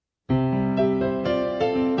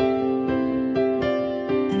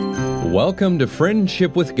Welcome to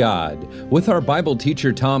Friendship with God with our Bible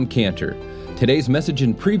teacher Tom Cantor. Today's message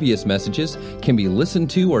and previous messages can be listened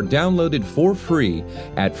to or downloaded for free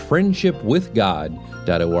at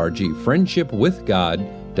friendshipwithgod.org,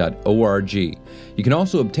 friendshipwithgod.org. You can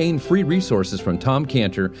also obtain free resources from Tom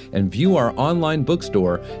Cantor and view our online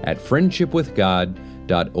bookstore at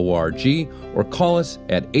friendshipwithgod.org or call us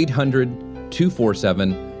at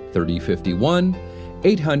 800-247-3051,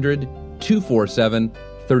 800-247-3051.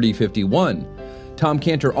 Tom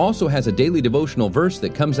Cantor also has a daily devotional verse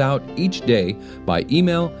that comes out each day by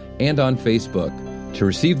email and on Facebook. To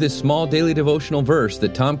receive this small daily devotional verse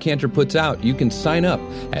that Tom Cantor puts out, you can sign up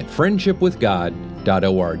at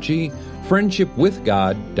friendshipwithgod.org,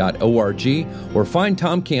 friendshipwithgod.org, or find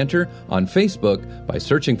Tom Cantor on Facebook by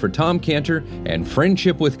searching for Tom Cantor and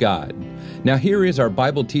Friendship with God. Now here is our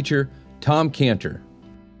Bible teacher, Tom Cantor.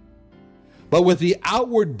 But with the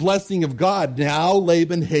outward blessing of God, now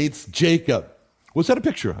Laban hates Jacob. What's that a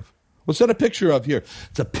picture of? What's that a picture of here?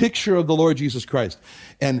 It's a picture of the Lord Jesus Christ.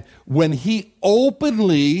 And when he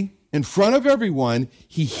openly, in front of everyone,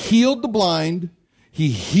 he healed the blind, he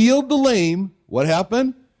healed the lame, what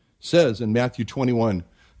happened? It says in Matthew 21:14.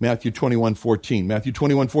 Matthew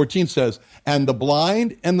 21:14 says, and the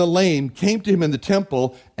blind and the lame came to him in the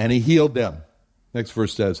temple, and he healed them. Next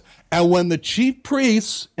verse says, and when the chief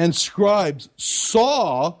priests and scribes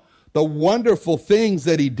saw the wonderful things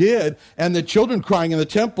that he did, and the children crying in the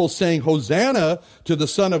temple saying, Hosanna to the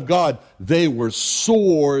Son of God, they were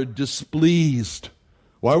sore displeased.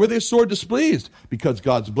 Why were they sore displeased? Because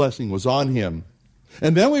God's blessing was on him.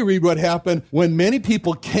 And then we read what happened when many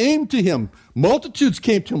people came to him. Multitudes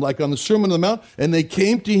came to him, like on the Sermon on the Mount, and they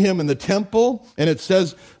came to him in the temple. And it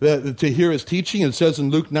says that to hear his teaching. It says in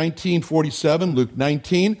Luke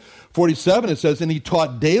 19:47, it says, and he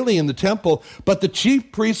taught daily in the temple. But the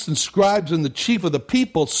chief priests and scribes and the chief of the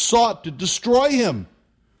people sought to destroy him.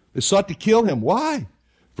 They sought to kill him. Why?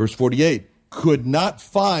 Verse 48, could not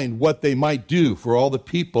find what they might do, for all the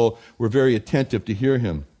people were very attentive to hear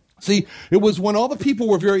him. See, it was when all the people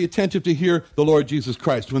were very attentive to hear the Lord Jesus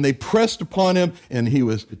Christ. When they pressed upon him and he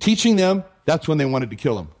was teaching them, that's when they wanted to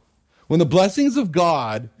kill him. When the blessings of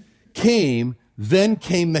God came, then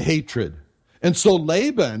came the hatred. And so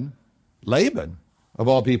Laban, of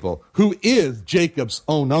all people, who is Jacob's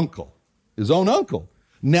own uncle, his own uncle,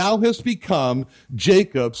 now has become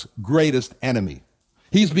Jacob's greatest enemy.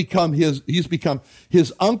 His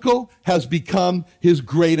uncle has become his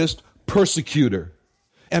greatest persecutor.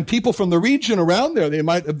 And people from the region around there, they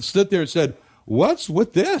might have stood there and said, what's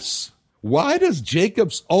with this? Why does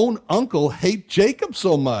Jacob's own uncle hate Jacob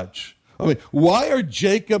so much? I mean, why are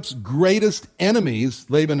Jacob's greatest enemies,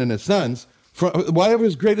 Laban and his sons, why are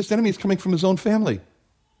his greatest enemies coming from his own family?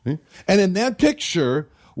 And in that picture,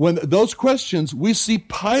 when those questions, we see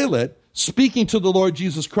Pilate speaking to the Lord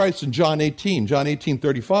Jesus Christ in John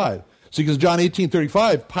 18:35. See, because John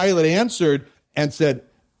 18:35, Pilate answered and said,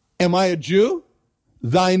 am I a Jew?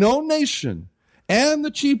 Thine own nation and the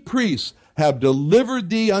chief priests have delivered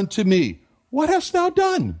thee unto me. What hast thou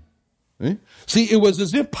done? See, it was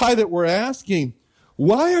as if Pilate were asking,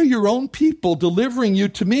 why are your own people delivering you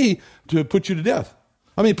to me to put you to death?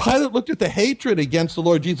 I mean, Pilate looked at the hatred against the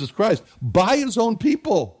Lord Jesus Christ by his own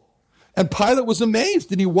people. And Pilate was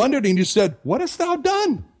amazed, and he wondered, and he said, what hast thou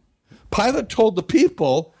done? Pilate told the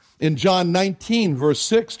people in John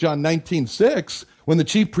 19:6, when the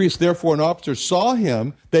chief priests, therefore, and officers saw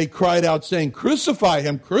him, they cried out, saying, crucify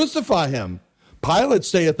him, crucify him. Pilate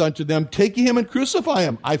saith unto them, take him and crucify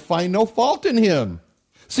him. I find no fault in him.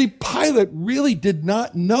 See, Pilate really did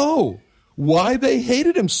not know why they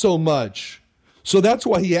hated him so much. So that's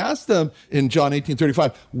why he asked them in John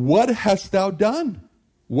 18:35, what hast thou done?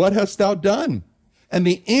 What hast thou done? And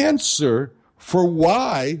the answer for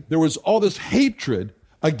why there was all this hatred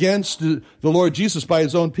against the Lord Jesus by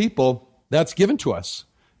his own people, that's given to us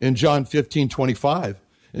in John 15:25.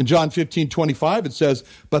 In John 15:25 it says,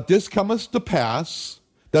 but this cometh to pass,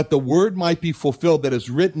 that the word might be fulfilled that is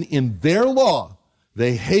written in their law,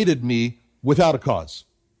 they hated me without a cause.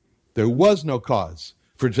 There was no cause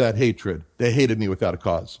for that hatred. They hated me without a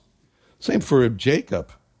cause. Same for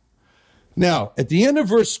Jacob. Now, at the end of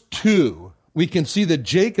verse 2, we can see that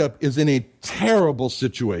Jacob is in a terrible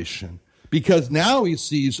situation because now he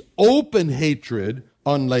sees open hatred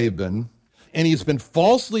on Laban, and he's been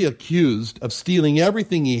falsely accused of stealing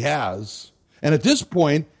everything he has. And at this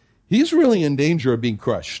point, he's really in danger of being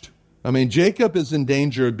crushed. I mean, Jacob is in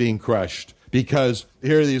danger of being crushed because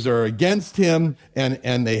here these are against him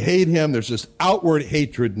and they hate him. There's this outward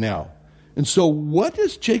hatred now. And so what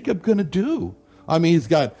is Jacob going to do? I mean, he's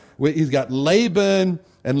got Laban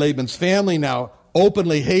and Laban's family now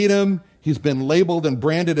openly hate him. He's been labeled and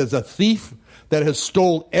branded as a thief that has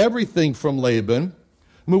stole everything from Laban.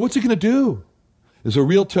 I mean, what's he going to do? It's a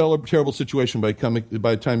real terrible situation by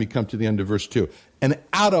the time you come to the end of verse 2. And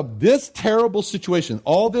out of this terrible situation,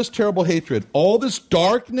 all this terrible hatred, all this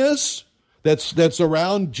darkness that's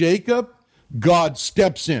around Jacob, God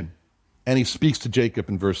steps in and he speaks to Jacob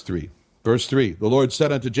in verse 3. Verse 3, the Lord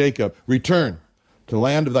said unto Jacob, return to the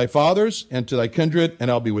land of thy fathers and to thy kindred,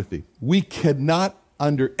 and I'll be with thee. We cannot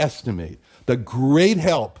underestimate the great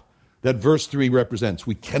help that verse 3 represents.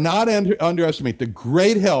 We cannot underestimate the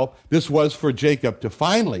great help this was for Jacob to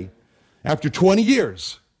finally, after 20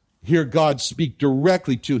 years, hear God speak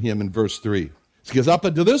directly to him in verse 3. Because up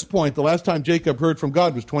until this point, the last time Jacob heard from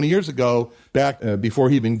God was 20 years ago, back before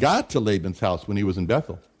he even got to Laban's house when he was in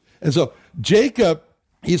Bethel. And so Jacob,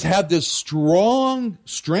 he's had this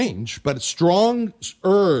strange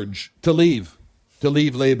urge to leave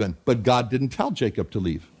Laban. But God didn't tell Jacob to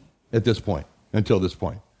leave at this point, until this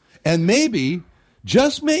point. And maybe,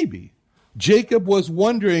 just maybe, Jacob was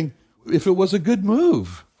wondering if it was a good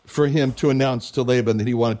move for him to announce to Laban that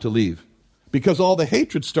he wanted to leave, because all the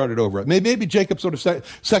hatred started over it. Maybe Jacob sort of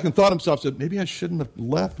second thought himself, said, maybe I shouldn't have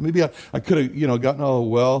left. Maybe I could have, gotten all the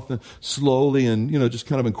wealth and slowly and, just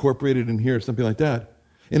kind of incorporated in here, something like that.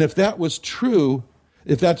 And if that was true,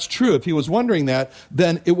 if he was wondering that,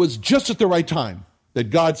 then it was just at the right time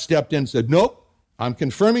that God stepped in and said, nope, I'm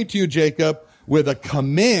confirming to you, Jacob, with a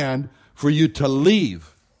command for you to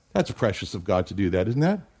leave. That's precious of God to do that, isn't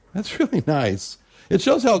that? That's really nice. It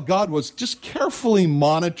shows how God was just carefully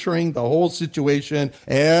monitoring the whole situation,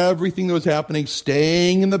 everything that was happening,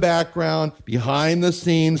 staying in the background, behind the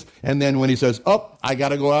scenes. And then when he says, oh, I got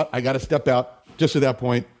to go out, I got to step out, just at that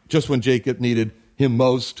point, just when Jacob needed him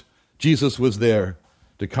most, Jesus was there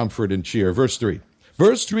to comfort and cheer. Verse 3.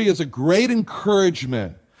 Verse 3 is a great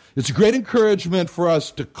encouragement. It's a great encouragement for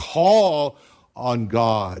us to call on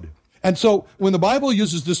God. And so when the Bible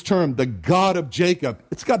uses this term, the God of Jacob,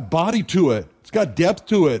 it's got body to it. It's got depth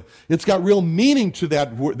to it. It's got real meaning to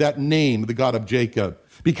that name, the God of Jacob.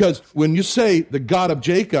 Because when you say the God of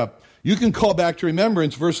Jacob, you can call back to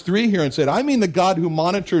remembrance verse 3 here and say, I mean the God who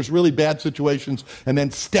monitors really bad situations and then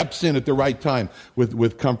steps in at the right time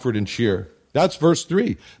with comfort and cheer. That's verse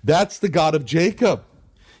 3. That's the God of Jacob.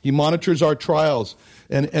 He monitors our trials.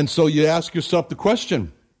 And so you ask yourself the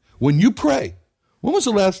question, when you pray, when was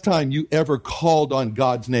the last time you ever called on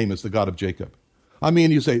God's name as the God of Jacob? I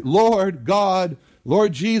mean, you say, Lord, God,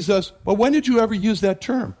 Lord Jesus, but when did you ever use that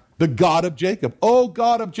term? The God of Jacob. Oh,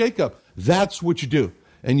 God of Jacob. That's what you do.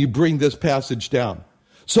 And you bring this passage down.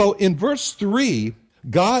 So in verse 3,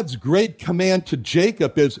 God's great command to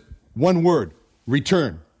Jacob is one word,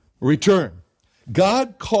 return. Return.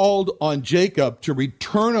 God called on Jacob to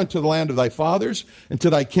return unto the land of thy fathers and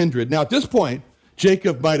to thy kindred. Now at this point,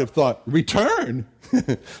 Jacob might have thought, return?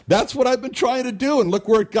 That's what I've been trying to do, and look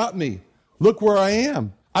where it got me. Look where I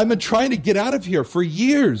am. I've been trying to get out of here for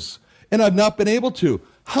years, and I've not been able to.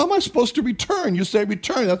 How am I supposed to return? You say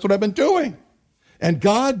return. That's what I've been doing. And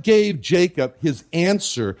God gave Jacob his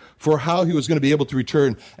answer for how he was going to be able to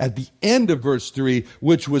return at the end of verse 3,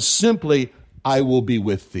 which was simply, I will be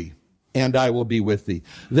with thee, and I will be with thee.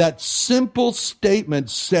 That simple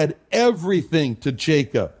statement said everything to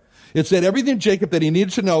Jacob. It said everything to Jacob that he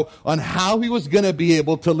needed to know on how he was going to be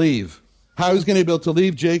able to leave. How he was going to be able to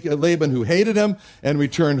leave Laban, who hated him, and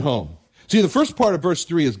return home. See, the first part of verse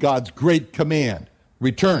 3 is God's great command,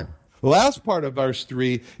 return. The last part of verse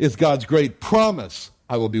 3 is God's great promise,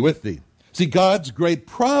 I will be with thee. See, God's great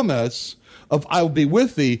promise of I will be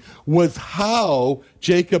with thee was how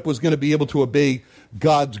Jacob was going to be able to obey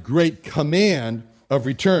God's great command of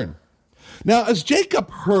return. Now, as Jacob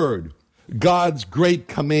heard God's great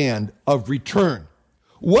command of return,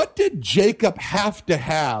 what did Jacob have to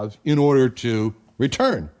have in order to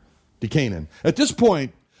return to Canaan? At this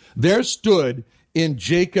point, there stood in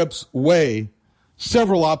Jacob's way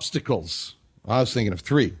several obstacles. I was thinking of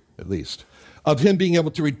 3, at least, of him being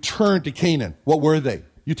able to return to Canaan. What were they?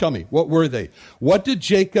 You tell me, what were they? What did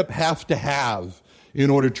Jacob have to have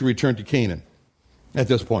in order to return to Canaan at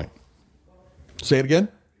this point? Say it again.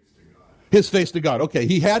 His face to God. Okay,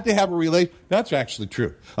 he had to have a relation. That's actually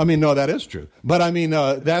true. I mean, no, that is true. But I mean,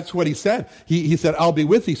 that's what he said. He said, I'll be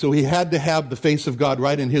with thee. So he had to have the face of God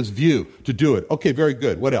right in his view to do it. Okay, very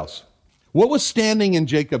good. What else? What was standing in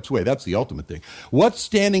Jacob's way? That's the ultimate thing. What's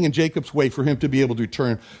standing in Jacob's way for him to be able to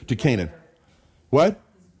return to Canaan? What?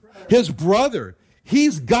 His brother.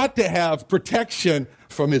 He's got to have protection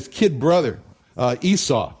from his kid brother,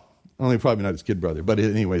 Esau. Only probably not his kid brother, but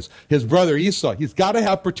anyways, his brother Esau. He's got to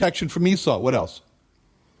have protection from Esau. What else?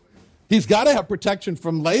 He's got to have protection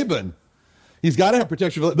from Laban. He's got to have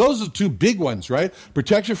protection. Those are the two big ones, right?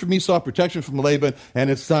 Protection from Esau, protection from Laban and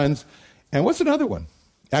his sons. And what's another one?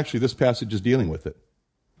 Actually, this passage is dealing with it.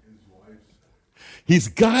 He's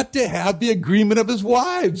got to have the agreement of his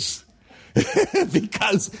wives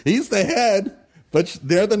because he's the head, but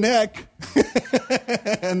they're the neck.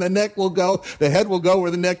 And the head will go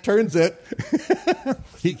where the neck turns it.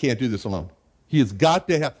 He can't do this alone. He has got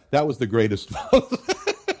to have, that was the greatest.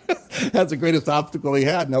 That's the greatest obstacle he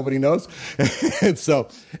had. Nobody knows.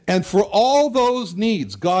 And for all those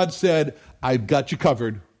needs, God said, I've got you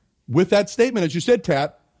covered. With that statement, as you said,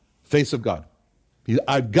 Pat, face of God.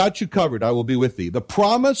 I've got you covered. I will be with thee. The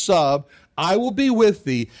promise of I will be with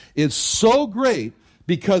thee is so great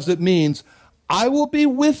because it means I will be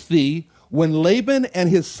with thee when Laban and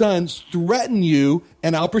his sons threaten you,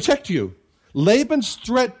 and I'll protect you. Laban's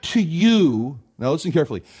threat to you, now listen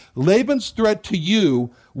carefully, Laban's threat to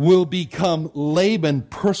you will become Laban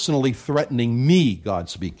personally threatening me, God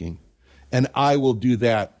speaking, and I will do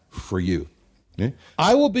that for you. Okay?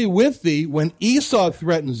 I will be with thee when Esau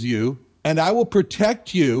threatens you, and I will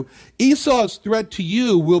protect you. Esau's threat to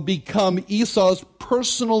you will become Esau's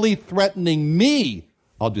personally threatening me.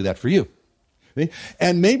 I'll do that for you. Okay?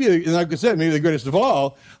 And maybe, like I said, maybe the greatest of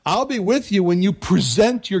all, I'll be with you when you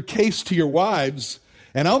present your case to your wives,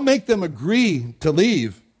 and I'll make them agree to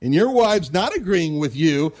leave. And your wives not agreeing with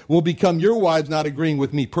you will become your wives not agreeing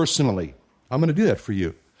with me personally. I'm going to do that for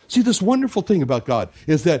you. See, this wonderful thing about God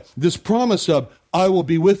is that this promise of I will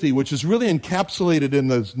be with thee, which is really encapsulated in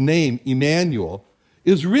the name Emmanuel,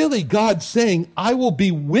 is really God saying, I will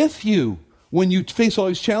be with you when you face all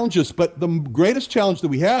these challenges. But the greatest challenge that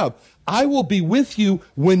we have, I will be with you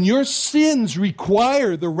when your sins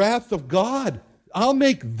require the wrath of God. I'll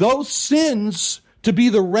make those sins to be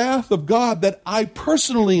the wrath of God that I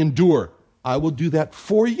personally endure. I will do that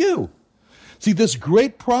for you. See, this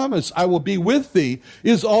great promise, I will be with thee,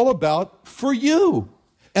 is all about for you.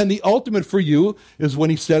 And the ultimate for you is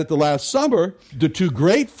when he said at the last supper, the two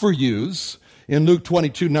great for yous, in Luke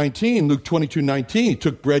 22:19, he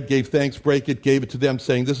took bread, gave thanks, brake it, gave it to them,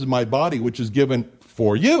 saying, this is my body, which is given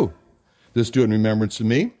for you. This do it in remembrance of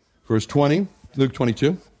me. Verse 20, Luke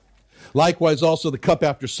 22. Likewise also the cup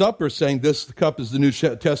after supper, saying, this cup is the New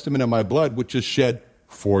Testament in my blood, which is shed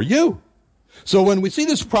for you. So when we see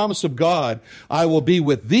this promise of God, I will be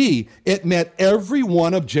with thee, it met every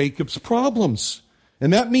one of Jacob's problems.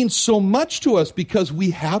 And that means so much to us because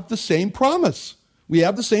we have the same promise. We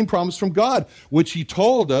have the same promise from God, which he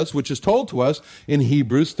told us, which is told to us in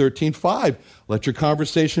Hebrews 13:5. Let your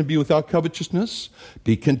conversation be without covetousness.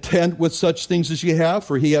 Be content with such things as you have,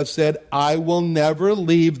 for he has said, I will never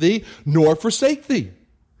leave thee nor forsake thee.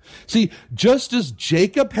 See, just as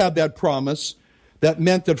Jacob had that promise, that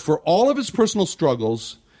meant that for all of his personal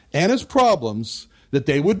struggles and his problems, that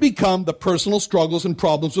they would become the personal struggles and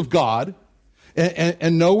problems of God.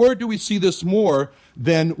 And nowhere do we see this more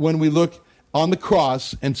than when we look on the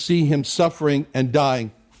cross and see him suffering and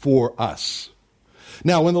dying for us.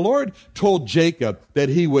 Now, when the Lord told Jacob that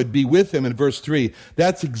he would be with him in verse 3,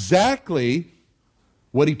 that's exactly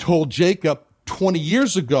what he told Jacob 20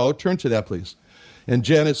 years ago. Turn to that, please. In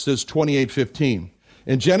Genesis 28:15.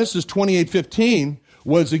 In Genesis 28:15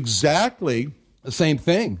 was exactly the same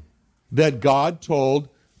thing that God told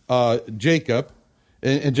Jacob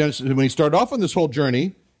in Genesis, when he started off on this whole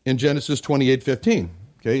journey in Genesis 28:15.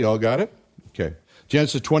 Okay, you all got it? Okay.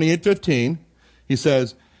 Genesis 28:15, he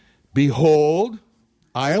says, behold,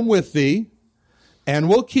 I am with thee, and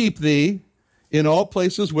will keep thee in all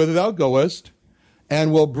places whither thou goest,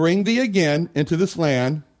 and will bring thee again into this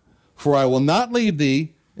land, for I will not leave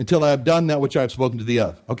thee until I have done that which I have spoken to thee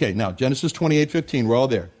of. Okay, now, Genesis 28:15, we're all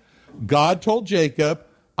there. God told Jacob,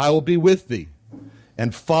 I will be with thee.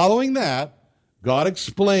 And following that, God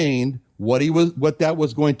explained what that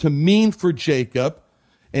was going to mean for Jacob,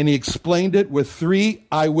 and he explained it with three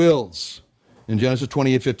I wills in Genesis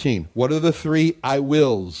 28:15. What are the three I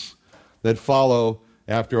wills that follow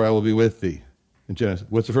after I will be with thee? In Genesis,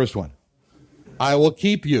 what's the first one? I will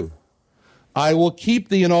keep you. I will keep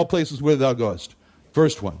thee in all places whither thou goest.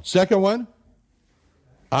 First one. Second one,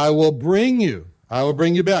 I will bring you. I will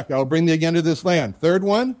bring you back. I will bring thee again to this land. Third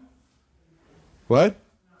one, what?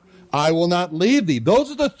 I will not leave thee.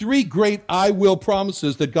 Those are the three great I will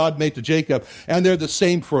promises that God made to Jacob, and they're the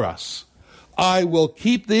same for us. I will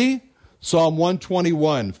keep thee, Psalm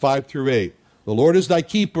 121, 5-8. The Lord is thy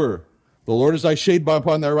keeper. The Lord is thy shade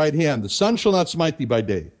upon thy right hand. The sun shall not smite thee by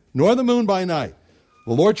day, nor the moon by night.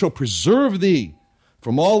 The Lord shall preserve thee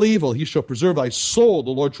from all evil. He shall preserve thy soul.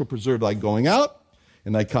 The Lord shall preserve thy going out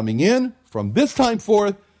and thy coming in from this time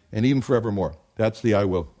forth and even forevermore. That's the I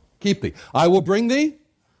will keep thee. I will bring thee.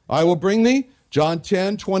 I will bring thee. John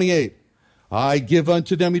 10:28. I give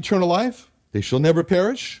unto them eternal life. They shall never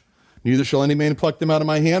perish. Neither shall any man pluck them out of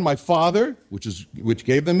my hand. My Father, which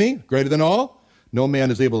gave them me, greater than all. No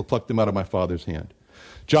man is able to pluck them out of my Father's hand.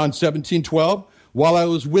 John 17:12. While I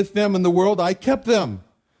was with them in the world, I kept them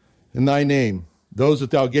in thy name. Those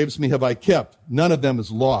that thou gavest me have I kept. None of them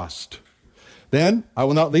is lost. Then I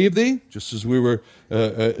will not leave thee, just as we were,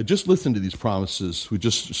 just listen to these promises. We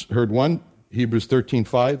just heard one, Hebrews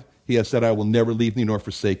 13:5. He has said, I will never leave thee nor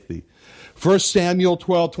forsake thee. 1 Samuel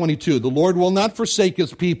 12:22. The Lord will not forsake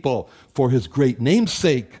his people for his great name's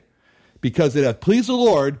sake, because it hath pleased the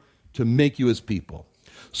Lord to make you his people.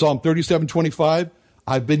 Psalm 37:25.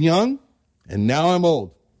 I've been young, and now I'm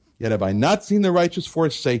old. Yet have I not seen the righteous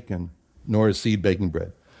forsaken, nor his seed baking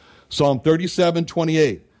bread. Psalm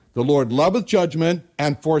 37:28. The Lord loveth judgment,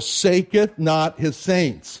 and forsaketh not his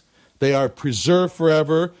saints. They are preserved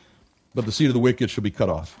forever, but the seed of the wicked shall be cut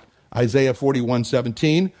off. Isaiah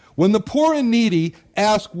 41:17. When the poor and needy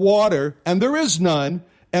ask water, and there is none,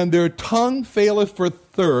 and their tongue faileth for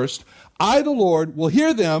thirst, I, the Lord, will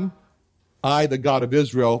hear them. I, the God of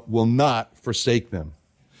Israel, will not forsake them.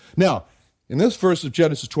 Now, in this verse of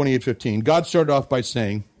Genesis 28:15, God started off by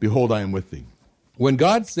saying, behold, I am with thee. When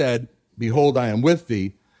God said, behold, I am with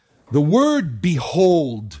thee, the word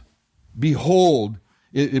behold,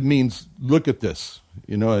 it means look at this.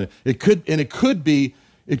 You know, it could be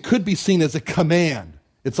seen as a command.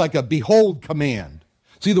 It's like a behold command.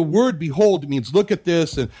 See, the word behold means look at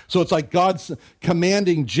this, and so it's like God's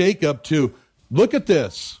commanding Jacob to look at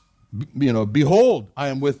this. You know, behold, I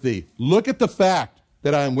am with thee. Look at the fact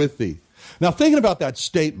that I am with thee. Now, thinking about that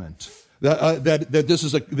statement,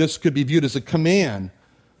 that this could be viewed as a command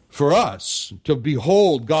for us to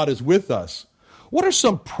behold God is with us. What are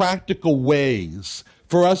some practical ways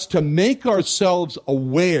for us to make ourselves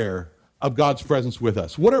aware of God's presence with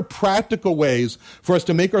us? What are practical ways for us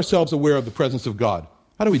to make ourselves aware of the presence of God?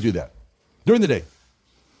 How do we do that? During the day.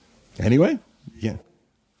 Anyway? Yeah.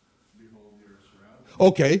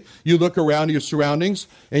 Okay, you look around your surroundings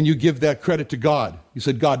and you give that credit to God. You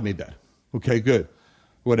said, God made that. Okay, good.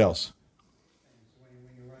 What else?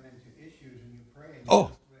 When you run into issues and you pray,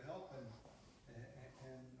 oh.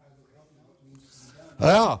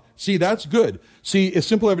 See, that's good. See, it's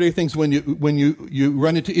simple everyday things when you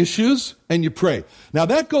run into issues and you pray. Now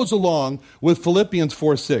that goes along with Philippians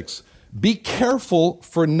 4:6. Be careful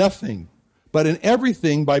for nothing, but in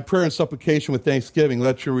everything by prayer and supplication with thanksgiving,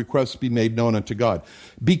 let your requests be made known unto God.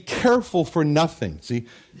 Be careful for nothing. See,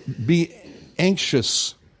 be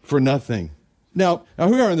anxious for nothing. Now here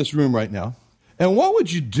we are in this room right now, and what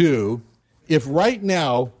would you do if right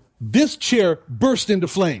now this chair burst into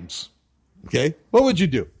flames? Okay, what would you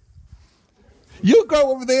do? You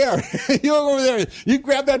go over there. You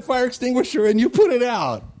grab that fire extinguisher and you put it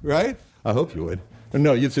out, right? I hope you would.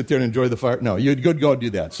 No, you'd sit there and enjoy the fire. No, you'd go do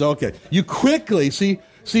that. So, okay. You quickly, see,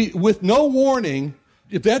 with no warning,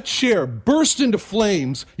 if that chair burst into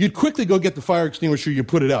flames, you'd quickly go get the fire extinguisher, you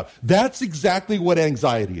put it out. That's exactly what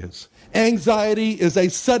anxiety is. Anxiety is a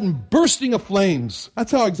sudden bursting of flames.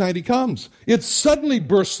 That's how anxiety comes. It suddenly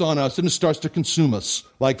bursts on us and it starts to consume us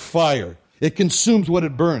like fire. It consumes what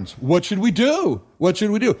it burns. What should we do?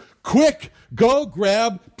 Quick, go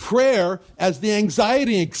grab prayer as the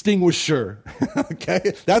anxiety extinguisher.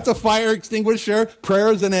 Okay? That's a fire extinguisher.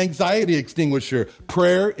 Prayer is an anxiety extinguisher.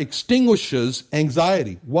 Prayer extinguishes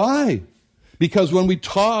anxiety. Why? Because when we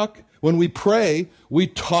pray, we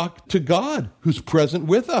talk to God who's present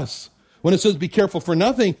with us. When it says be careful for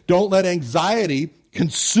nothing, don't let anxiety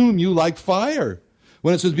consume you like fire.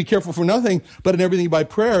 When it says be careful for nothing, but in everything by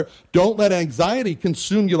prayer, don't let anxiety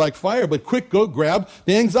consume you like fire, but quick, go grab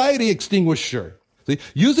the anxiety extinguisher. See,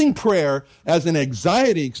 using prayer as an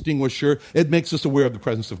anxiety extinguisher, it makes us aware of the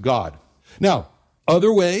presence of God. Now,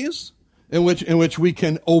 other ways in which we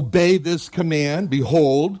can obey this command,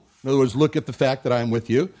 behold, in other words, look at the fact that I am with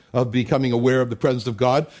you, of becoming aware of the presence of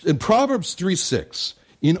God. In Proverbs 3:6,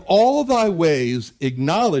 in all thy ways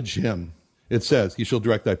acknowledge him. It says, he shall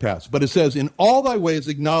direct thy paths. But it says, in all thy ways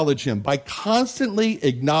acknowledge him, by constantly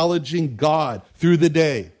acknowledging God through the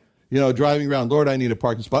day. You know, driving around, Lord, I need a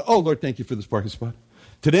parking spot. Oh, Lord, thank you for this parking spot.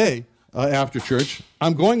 Today, after church,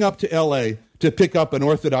 I'm going up to L.A. to pick up an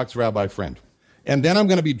Orthodox rabbi friend. And then I'm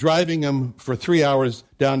going to be driving him for 3 hours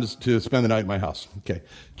down to spend the night at my house. Okay.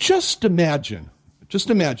 Just imagine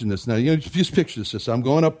this. Now, just picture this. I'm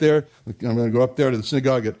going up there. I'm going to go up there to the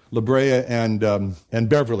synagogue at La Brea and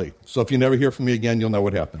Beverly. So if you never hear from me again, you'll know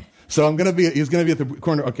what happened. So he's going to be at the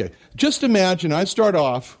corner. Okay. Just imagine I start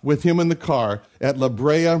off with him in the car at La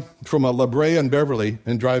Brea, from La Brea and Beverly,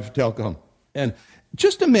 and drive to El Cajon. And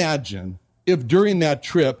just imagine if during that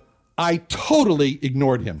trip I totally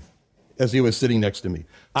ignored him as he was sitting next to me.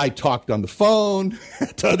 I talked on the phone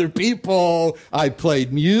to other people. I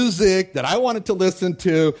played music that I wanted to listen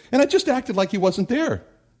to, and I just acted like he wasn't there.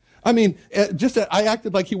 I mean, I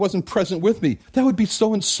acted like he wasn't present with me. That would be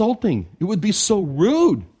so insulting. It would be so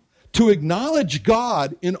rude. To acknowledge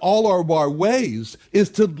God in all of our ways is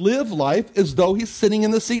to live life as though he's sitting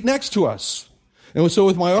in the seat next to us. And so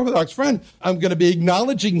with my Orthodox friend, I'm going to be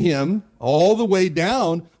acknowledging him all the way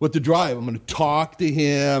down with the drive. I'm going to talk to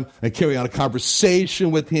him and carry on a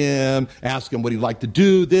conversation with him, ask him what he'd like to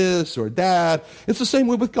do, this or that. It's the same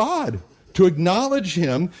way with God. To acknowledge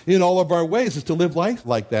him in all of our ways is to live life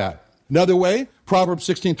like that. Another way, Proverbs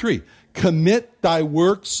 16:3. Commit thy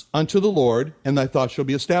works unto the Lord, and thy thoughts shall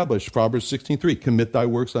be established. Proverbs 16:3. Commit thy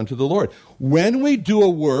works unto the Lord. When we do a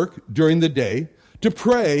work during the day, to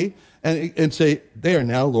pray and say, there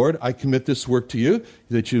now, Lord, I commit this work to you,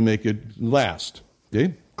 that you make it last.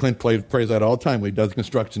 Okay? Clint prays that all the time when he does a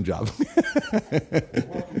construction job.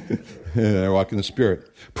 I walk in the Spirit.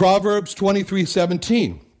 Proverbs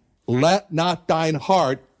 23:17. Let not thine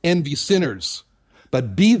heart envy sinners,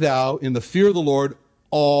 but be thou in the fear of the Lord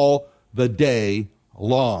all the day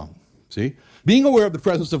long. See? Being aware of the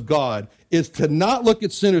presence of God is to not look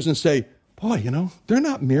at sinners and say, boy, they're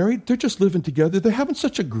not married. They're just living together. They're having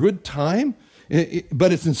such a good time.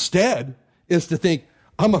 But it's instead is to think,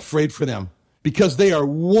 I'm afraid for them because they are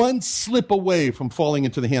one slip away from falling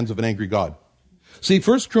into the hands of an angry God. See,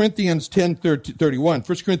 1 Corinthians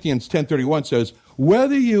 10:31 says,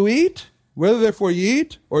 whether you eat, whether therefore you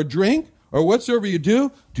eat or drink or whatsoever you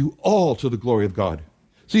do, do all to the glory of God.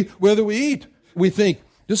 See, whether we eat, we think,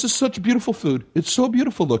 this is such beautiful food. It's so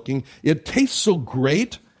beautiful looking. It tastes so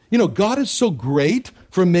great. God is so great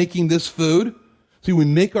for making this food. See, we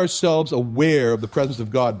make ourselves aware of the presence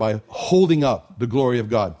of God by holding up the glory of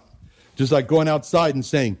God. Just like going outside and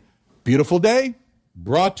saying, beautiful day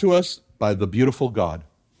brought to us by the beautiful God,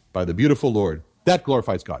 by the beautiful Lord. That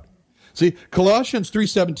glorifies God. See, Colossians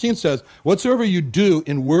 3:17 says, whatsoever you do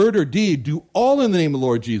in word or deed, do all in the name of the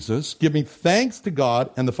Lord Jesus, giving thanks to God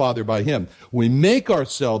and the Father by him. We make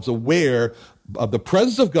ourselves aware of the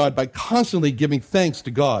presence of God by constantly giving thanks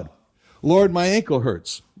to God. Lord, my ankle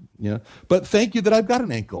hurts. But thank you that I've got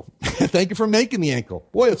an ankle. Thank you for making the ankle.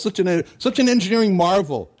 Boy, it's such an engineering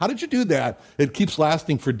marvel. How did you do that? It keeps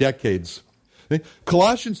lasting for decades.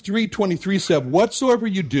 Colossians 3:23 said, whatsoever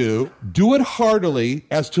you do, do it heartily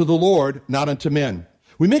as to the Lord, not unto men.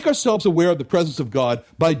 We make ourselves aware of the presence of God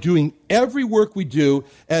by doing every work we do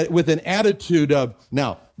with an attitude of,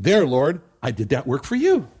 now, there, Lord, I did that work for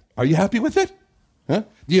you. Are you happy with it? Huh?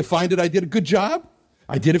 Do you find that I did a good job?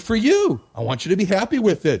 I did it for you. I want you to be happy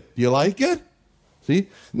with it. Do you like it? See?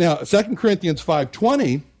 Now, 2 Corinthians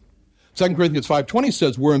 5:20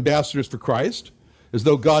 says we're ambassadors for Christ. As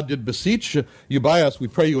though God did beseech you by us, we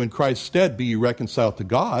pray you in Christ's stead, be ye reconciled to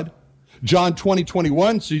God. John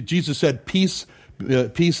 20:21, Jesus said, peace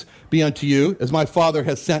be unto you. As my Father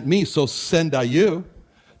has sent me, so send I you.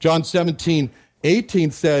 John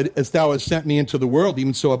 17:18 said, as thou hast sent me into the world,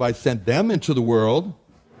 even so have I sent them into the world.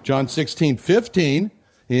 John 16:15,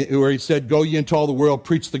 where he said, go ye into all the world,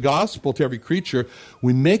 preach the gospel to every creature.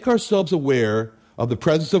 We make ourselves aware of the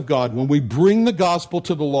presence of God when we bring the gospel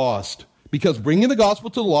to the lost. Because bringing the gospel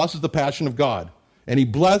to the lost is the passion of God. And he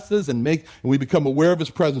blesses and we become aware of his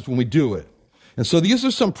presence when we do it. And so these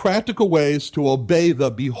are some practical ways to obey the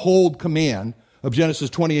behold command of Genesis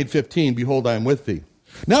 28:15, behold, I am with thee.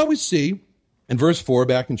 Now we see, in verse 4,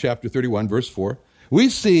 back in chapter 31, verse 4, we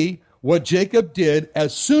see what Jacob did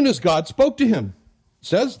as soon as God spoke to him. It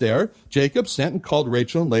says there, Jacob sent and called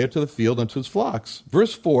Rachel and Leah to the field unto his flocks.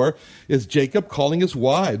 Verse 4 is Jacob calling his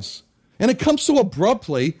wives. And it comes so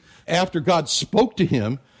abruptly after God spoke to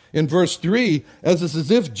him in verse 3,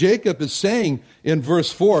 as if Jacob is saying in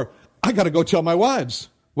verse 4, I got to go tell my wives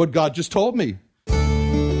what God just told me.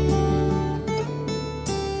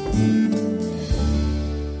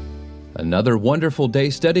 Another wonderful day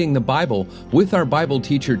studying the Bible with our Bible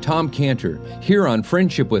teacher Tom Cantor here on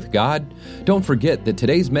Friendship with God. Don't forget that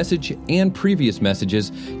today's message and previous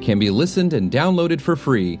messages can be listened and downloaded for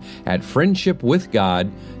free at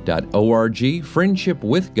friendshipwithgod.org,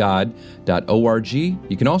 friendshipwithgod.org.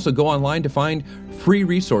 You can also go online to find free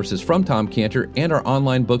resources from Tom Cantor and our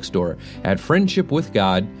online bookstore at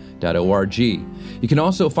friendshipwithgod.org. You can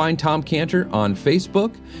also find Tom Cantor on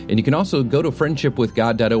Facebook, and you can also go to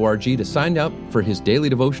friendshipwithgod.org to sign up for his daily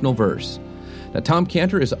devotional verse. Now, Tom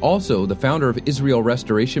Cantor is also the founder of Israel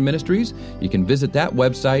Restoration Ministries. You can visit that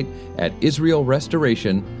website at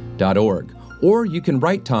israelrestoration.org. Or you can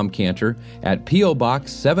write Tom Cantor at P.O.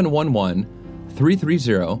 Box 711,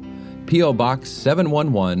 330, P.O. Box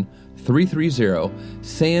 711-330,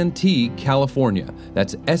 Santee, California.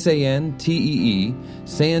 That's Santee,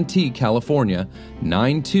 Santee, California,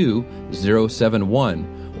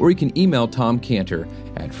 92071. Or you can email Tom Cantor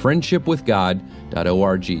at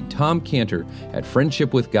friendshipwithgod.org. Tom Cantor at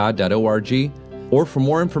friendshipwithgod.org. Or for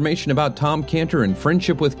more information about Tom Cantor and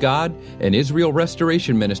Friendship with God and Israel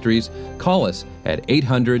Restoration Ministries, call us at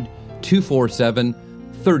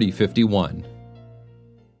 800-247-3051.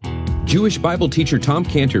 Jewish Bible teacher Tom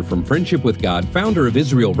Cantor from Friendship with God, founder of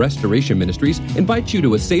Israel Restoration Ministries, invites you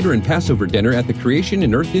to a Seder and Passover dinner at the Creation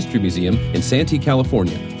and Earth History Museum in Santee,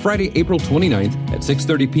 California, Friday, April 29th at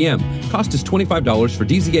 6:30 p.m. Cost is $25 for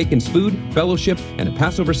DZ Aiken's food, fellowship, and a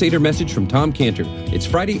Passover Seder message from Tom Cantor. It's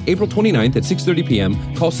Friday, April 29th at 6:30 p.m.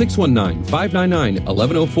 Call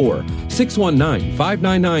 619-599-1104,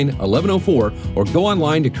 619-599-1104, or go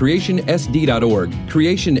online to creationsd.org,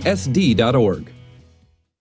 creationsd.org.